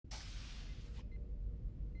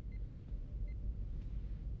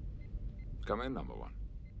Come in, number one.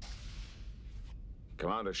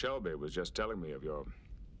 Commander Shelby was just telling me of your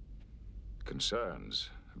concerns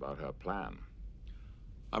about her plan.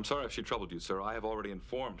 I'm sorry if she troubled you, sir. I have already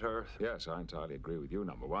informed her. Yes, I entirely agree with you,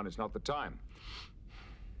 number one. It's not the time.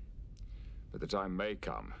 But the time may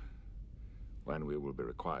come when we will be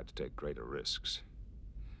required to take greater risks.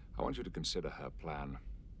 I want you to consider her plan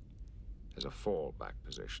as a fallback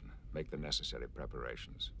position. Make the necessary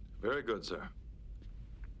preparations. Very good, sir.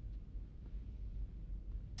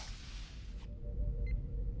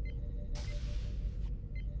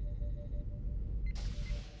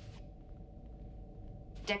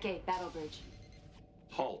 Decade, Battle Bridge.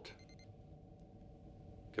 Halt.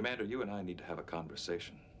 Commander, you and I need to have a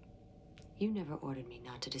conversation. You never ordered me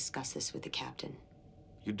not to discuss this with the captain.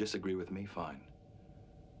 You disagree with me? Fine.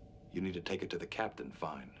 You need to take it to the captain?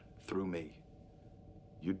 Fine. Through me.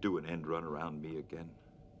 You do an end run around me again?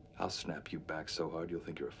 I'll snap you back so hard you'll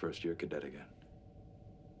think you're a first-year cadet again.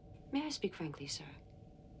 May I speak frankly, sir?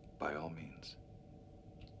 By all means.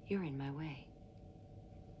 You're in my way.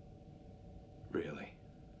 Really?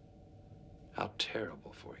 How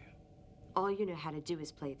terrible for you. All you know how to do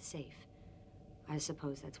is play it safe. I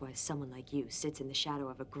suppose that's why someone like you sits in the shadow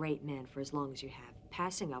of a great man for as long as you have,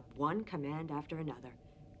 passing up one command after another.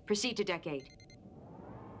 Proceed to Decade.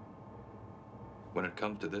 When it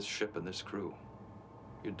comes to this ship and this crew,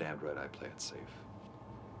 you're damned right I play it safe.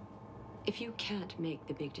 If you can't make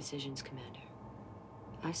the big decisions, Commander,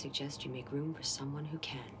 I suggest you make room for someone who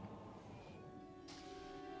can.